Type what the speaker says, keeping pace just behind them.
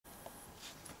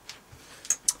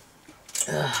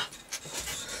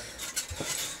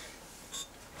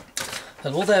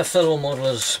Hello there fellow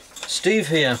modelers, Steve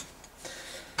here.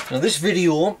 Now this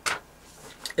video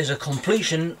is a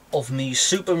completion of me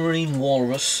Supermarine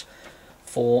Walrus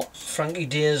for Frankie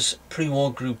Day's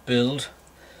pre-war group build,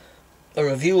 a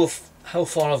review of how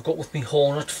far I've got with me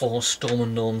Hornet for Storm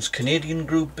and Gnome's Canadian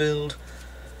group build,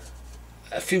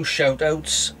 a few shout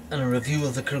outs and a review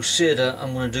of the Crusader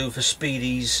I'm going to do for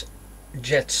Speedy's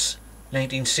Jets,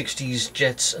 1960s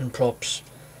Jets and props.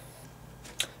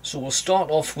 So we'll start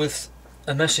off with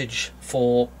a message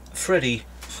for Freddie.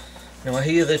 Now I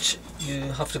hear that you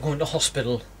have to go into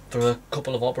hospital for a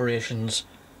couple of operations.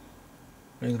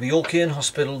 You'll be okay in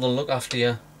hospital, they'll look after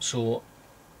you, so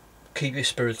keep your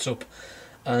spirits up.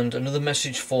 And another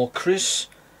message for Chris: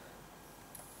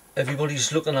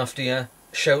 everybody's looking after you,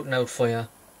 shouting out for you,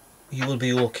 you will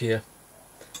be okay,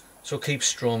 so keep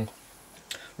strong.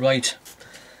 Right,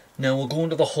 now we'll go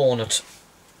into the Hornet.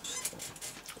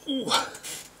 Ooh.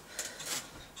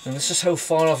 And this is how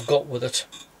far I've got with it.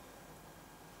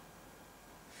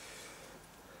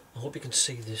 I hope you can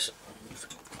see this.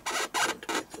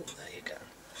 There you go.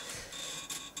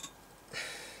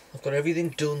 I've got everything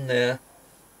done there.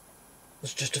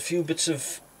 There's just a few bits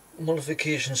of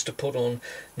modifications to put on.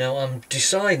 Now I'm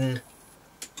deciding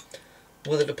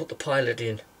whether to put the pilot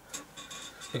in,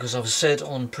 because I've said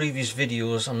on previous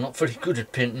videos I'm not very good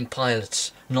at painting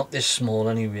pilots, not this small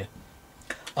anyway.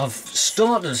 I've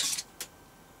started.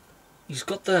 He's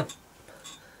got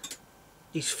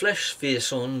his flesh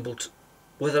face on, but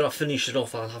whether I finish it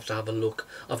off I'll have to have a look.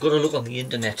 I've got to look on the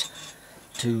internet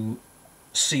to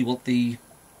see what the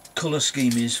colour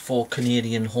scheme is for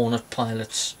Canadian Hornet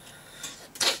pilots.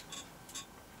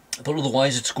 But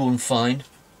otherwise it's going fine.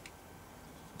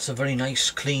 It's a very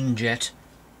nice clean jet.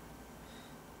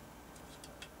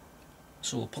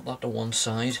 So we'll put that to one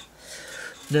side.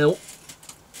 Now,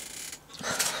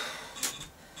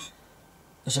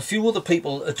 there's a few other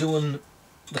people are doing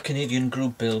the Canadian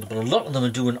group build, but a lot of them are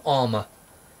doing armour.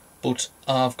 But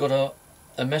I've got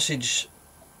a message,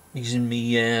 he's in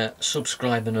me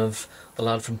subscribing, of the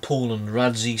lad from Poland,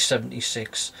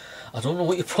 Radzi76. I don't know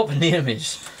what your proper name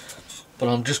is, but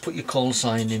I'll just put your call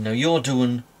sign in. Now you're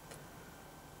doing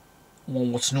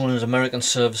what's known as American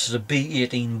service as a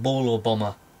B-18 Bolo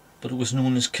bomber, but it was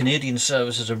known as Canadian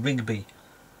service as a Rigby.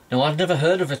 Now I'd never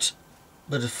heard of it,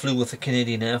 but it flew with the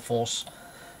Canadian Air Force.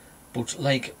 But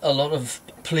like a lot of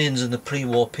planes in the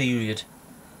pre-war period,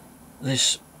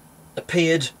 this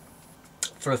appeared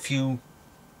for a few,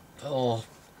 3 or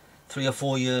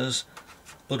 4 years,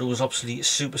 but it was obviously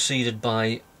superseded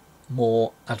by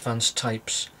more advanced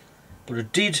types. But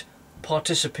it did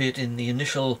participate in the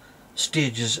initial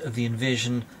stages of the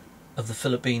invasion of the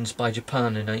Philippines by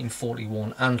Japan in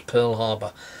 1941 and Pearl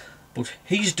Harbor. But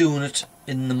he's doing it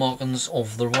in the markings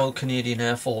of the Royal Canadian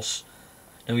Air Force.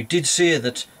 Now he did say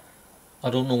that, I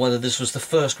don't know whether this was the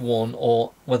first one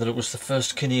or whether it was the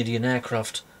first Canadian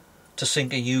aircraft to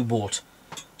sink a U-boat.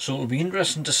 So it'll be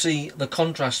interesting to see the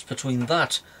contrast between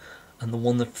that and the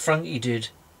one that Frankie did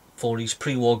for his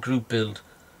pre-war group build,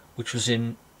 which was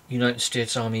in United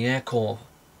States Army Air Corps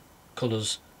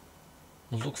colours.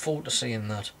 We'll look forward to seeing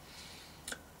that.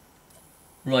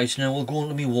 Right, now we'll go on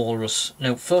to me Walrus.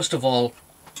 Now first of all,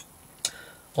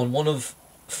 on one of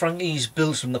Frankie's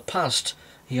builds from the past,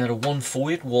 he had a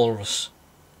 148 Walrus,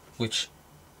 which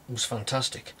was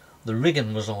fantastic. The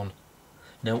rigging was on.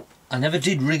 Now, I never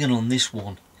did rigging on this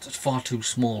one. It's far too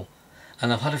small.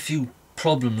 And I've had a few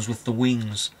problems with the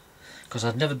wings, because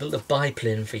I'd never built a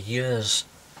biplane for years.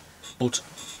 But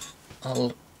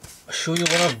I'll show you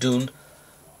what I've done,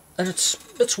 and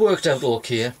it's worked out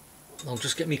okay. I'll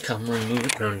just get my camera and move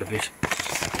it around a bit.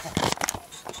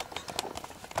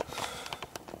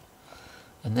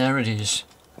 And there it is,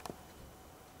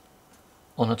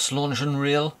 on its launching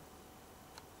rail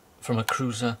from a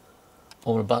cruiser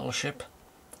or a battleship.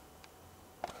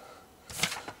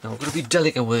 Now I've got to be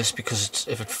delicate with this, because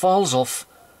if it falls off,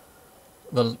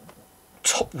 the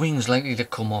top wing's likely to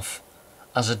come off,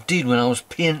 as it did when I was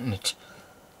painting it.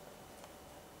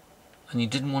 And you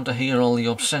didn't want to hear all the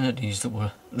obscenities that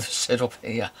were said up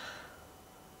here.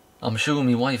 I'm sure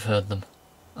my wife heard them,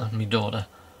 and my daughter.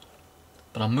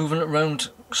 But I'm moving it around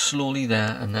slowly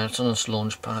there, and now it's on its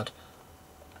launch pad.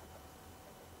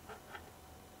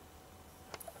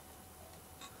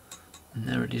 And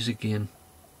there it is again.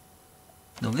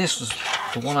 Now this was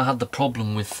the one I had the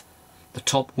problem with, the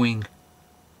top wing.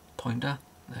 Pointer,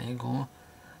 there you go.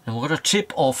 Now I've got a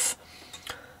tip off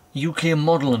UK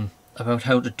Modelling about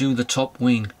how to do the top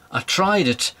wing. I tried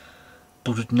it,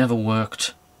 but it never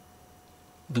worked.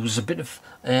 There was a bit of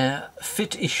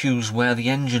fit issues where the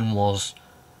engine was,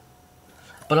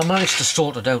 But I managed to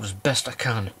sort it out as best I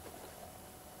can.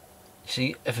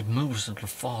 See, if it moves it'll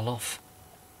fall off.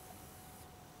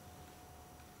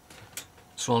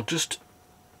 So I'll just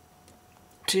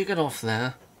take it off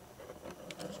there.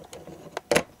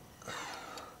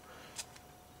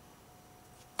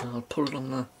 And I'll put it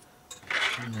on there.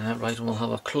 Yeah, right, and we'll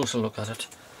have a closer look at it.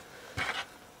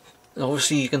 And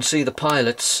obviously you can see the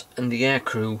pilots and the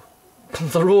aircrew.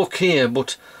 They're okay,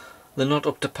 but they're not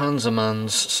up to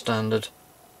Panzerman's standard.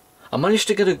 I managed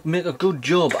to make a good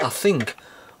job, I think,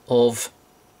 of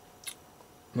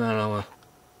where are we?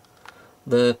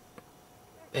 The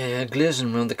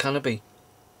glazing around the canopy.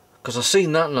 Because I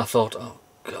seen that and I thought, oh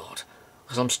god,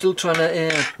 because I'm still trying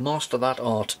to master that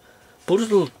art. But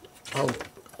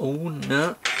oh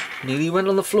no, nearly went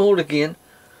on the floor again,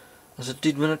 as it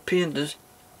did when it painted.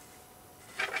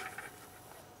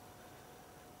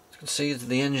 You can see that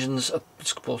the engine's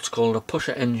it's what's called a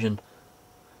pusher engine,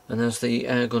 and there's the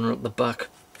air gunner at the back.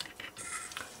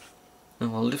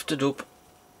 Now I'll lift it up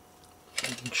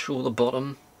and show the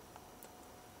bottom.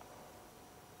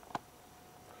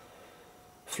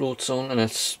 Floats on, and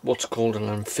it's what's called an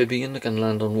amphibian. It can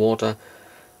land on water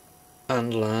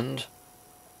and land,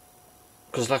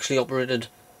 because it's actually operated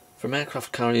from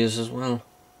aircraft carriers as well.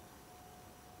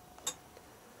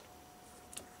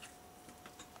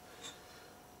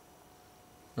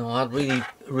 Now I had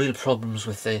real problems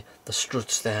with the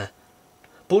struts there,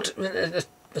 but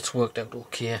it's worked out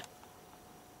okay.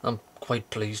 I'm quite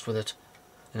pleased with it,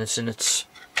 and it's in its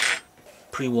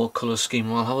pre-war colour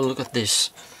scheme. I'll have a look at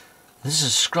this. This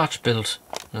is scratch built.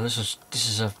 Now this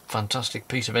is a fantastic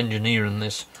piece of engineering,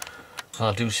 this.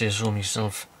 I do say so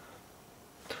myself.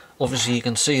 Obviously you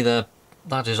can see that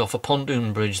is off a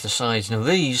pontoon bridge, the sides. Now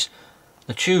these,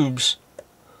 the tubes,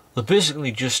 they're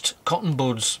basically just cotton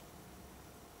buds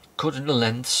cut into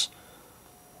lengths,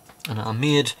 and I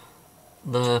made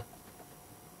the,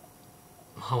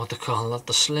 what they call that,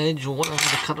 the sledge or whatever,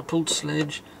 the catapult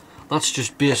sledge. That's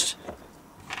just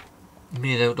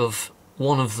made out of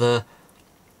one of the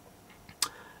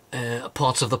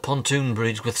parts of the pontoon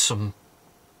bridge with some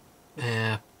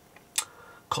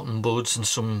cotton buds and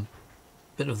some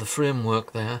bit of the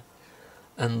framework there,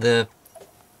 and that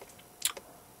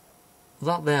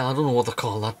there, I don't know what they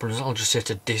call that, but I'll just say it's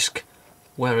a disc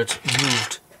where it's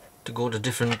moved to go to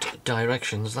different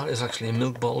directions. That is actually a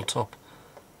milk bottle top.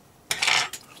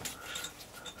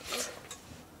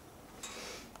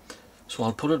 So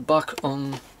I'll put it back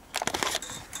on.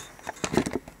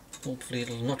 Hopefully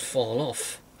it'll not fall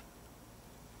off.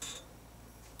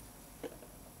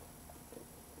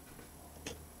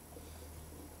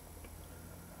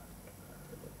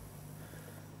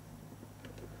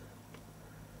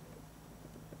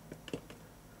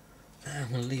 And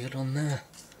we'll leave it on there.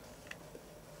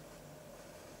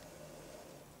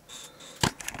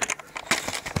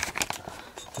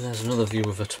 And there's another view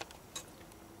of it.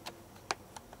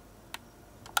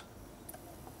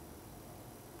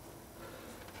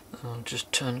 I'll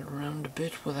just turn it around a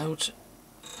bit without...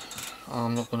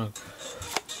 I'm not going to...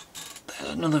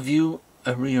 There's another view,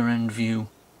 a rear end view.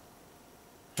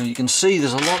 Now you can see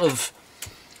there's a lot of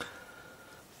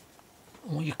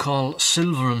what you call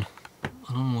silvering.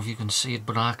 I don't know if you can see it,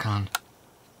 but I can.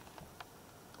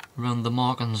 Around the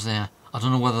markings there. I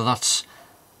don't know whether that's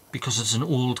because it's an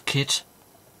old kit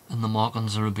and the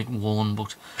markings are a bit worn,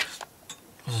 but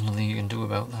there's nothing you can do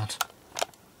about that.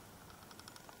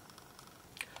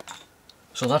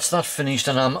 So that's that finished,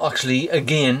 and I'm actually,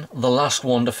 again, the last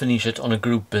one to finish it on a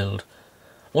group build.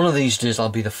 One of these days I'll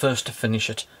be the first to finish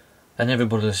it, and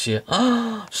everybody will say,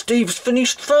 "Ah, Steve's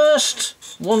finished first!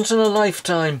 Once in a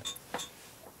lifetime!"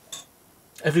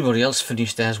 Everybody else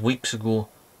finished theirs weeks ago.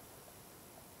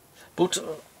 But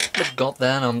it got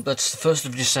there, and that's the 1st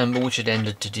of December, which it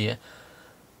ended today.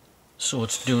 So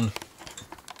it's done.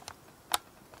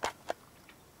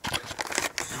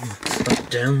 Put that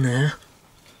down there.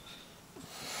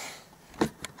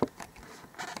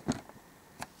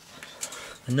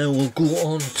 And now we'll go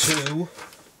on to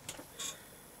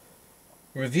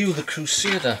review the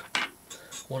Crusader.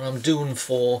 What I'm doing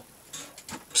for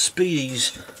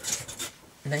Speedy's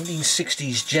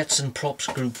 1960s Jets and Props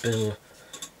group build.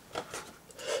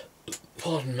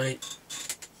 Pardon me.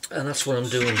 And that's what I'm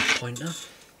doing. Pointer.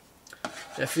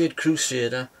 F8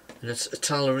 Crusader, and it's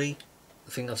Italeri.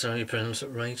 I think that's how you pronounce it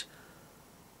right.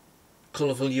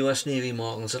 Colourful US Navy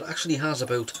markings. It actually has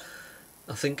about,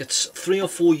 I think it's 3 or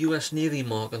 4 US Navy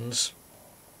markings,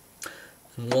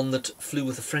 and one that flew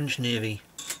with the French Navy,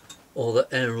 or the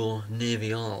Aero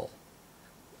Navial.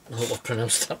 I hope I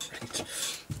pronounced that right.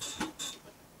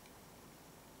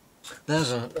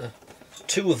 There's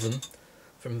 2 of them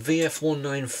from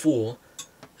VF194,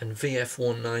 and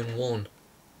VF191.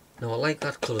 Now I like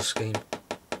that colour scheme.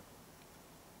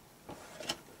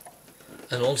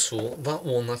 And also that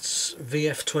one, that's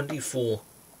VF24.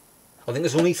 I think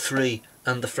there's only 3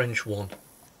 and the French one.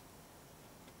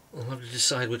 I'll have to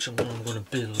decide which one I'm going to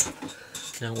build.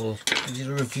 Now we'll give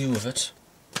you a review of it.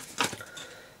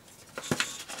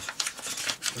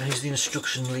 Here's the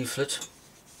instruction leaflet.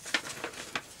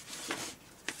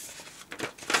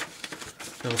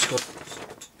 Now it's got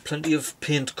plenty of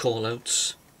paint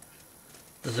call-outs.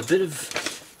 There's a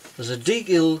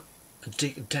decal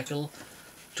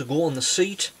to go on the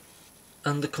seat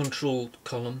and the control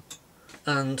column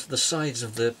and the sides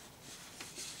of the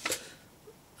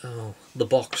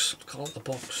box. I'll call it the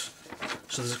box.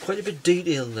 So there's quite a bit of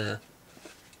detail there.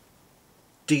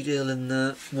 Detail in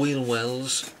the wheel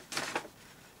wells,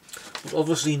 but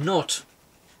obviously not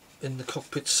in the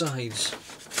cockpit sides.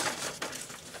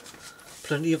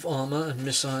 Plenty of armour and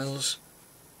missiles,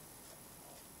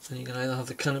 and you can either have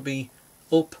the canopy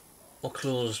up or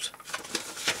closed,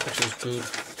 which is good.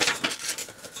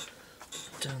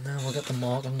 Down there we'll get the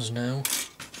markings now.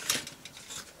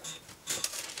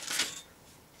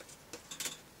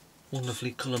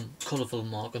 Wonderfully colourful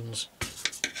markings.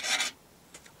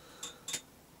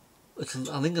 I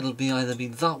think it'll be either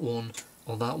that one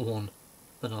or that one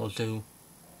that I'll do.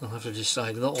 I'll have to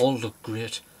decide. They'll all look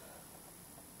great.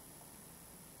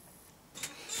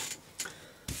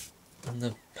 And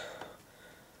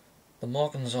the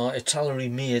markings are Italy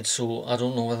made, so I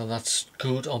don't know whether that's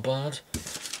good or bad.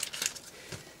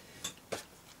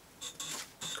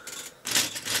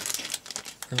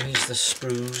 And here's the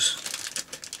sprues.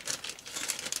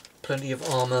 Plenty of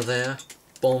armour there,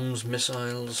 bombs,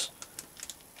 missiles,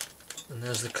 and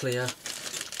there's the clear.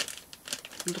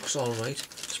 It looks alright.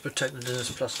 It's protected in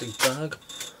this plastic bag.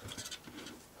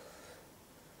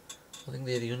 I think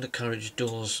they're the undercarriage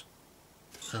doors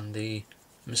and the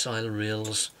missile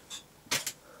rails.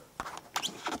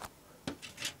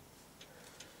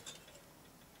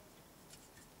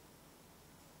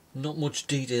 Not much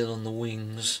detail on the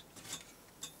wings,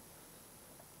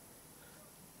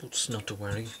 but it's not to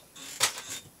worry.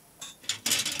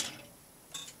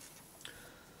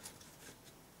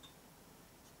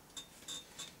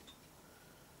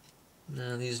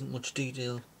 No, there isn't much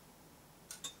detail.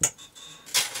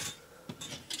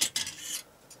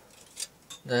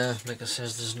 There, like I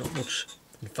says, there's not much.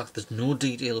 In fact, there's no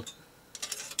detail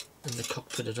in the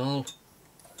cockpit at all.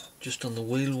 Just on the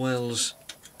wheel wells.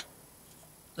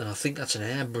 And I think that's an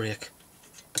air brake.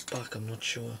 The back, I'm not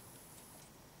sure.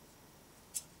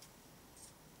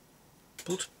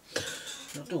 But,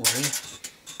 not to worry.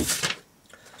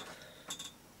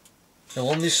 Now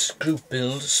on this group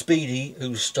build, Speedy,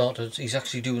 who started, he's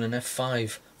actually doing an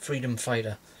F5 Freedom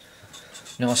Fighter.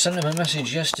 Now I sent him a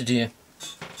message yesterday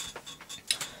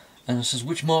and it says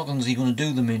which markings are you going to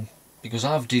do them in, because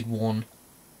I've did one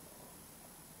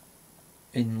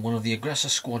in one of the aggressor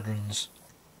squadrons,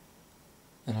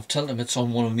 and I've told him it's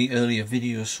on one of my earlier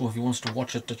videos, so if he wants to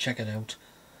watch it, to check it out.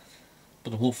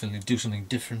 But hopefully he'll do something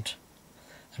different.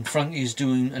 And Frankie is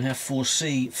doing an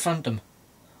F4C Phantom,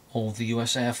 or the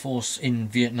US Air Force in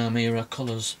Vietnam era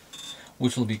colours,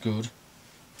 which will be good.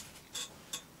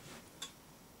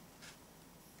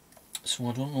 So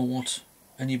I don't know what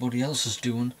anybody else is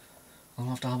doing. I'll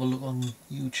have to have a look on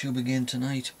YouTube again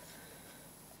tonight.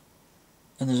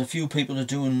 And there's a few people who are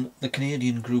doing the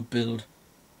Canadian group build.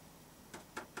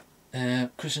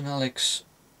 Chris and Alex,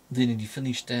 they nearly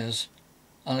finished theirs.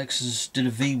 Alex has did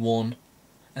a V1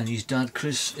 and his dad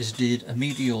Chris has did a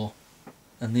Meteor,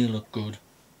 and they look good.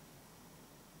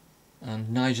 And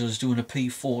Nigel is doing a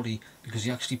P40 because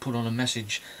he actually put on a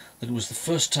message that it was the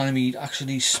first time he'd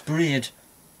actually sprayed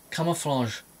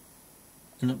camouflage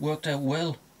and it worked out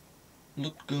well.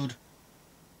 Looked good.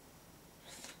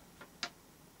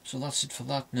 So that's it for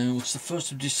that now. It's the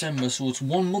 1st of December, so it's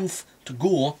 1 month to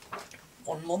go.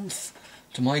 1 month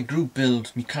to my group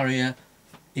build, my carrier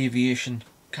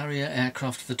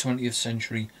aircraft for the 20th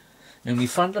century. Now my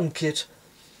Phantom kit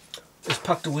is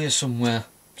packed away somewhere,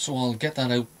 so I'll get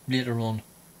that out later on.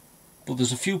 But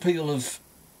there's a few people have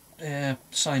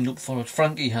signed up for it.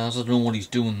 Frankie has, I don't know what he's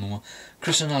doing though.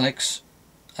 Chris and Alex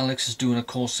is doing a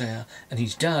Corsair, and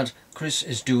his dad, Chris,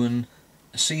 is doing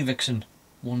a Sea Vixen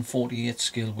 148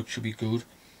 scale, which should be good.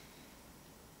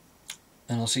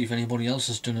 And I'll see if anybody else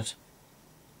has done it.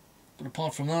 But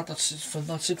apart from that, that's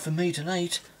it for me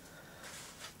tonight.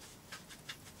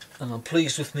 And I'm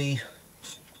pleased with me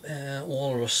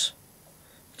Walrus.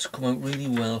 It's come out really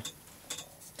well.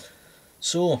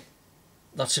 So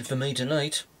that's it for me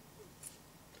tonight.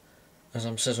 As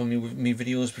I'm said on my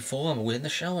videos before, I'm away in the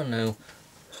shower now.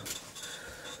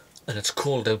 and it's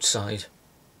cold outside.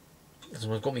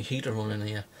 So I've got my heater on in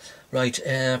here. Right,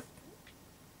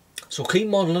 so keep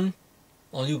modelling,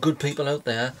 all you good people out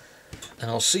there, and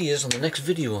I'll see you on the next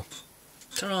video.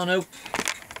 Ta-ra now.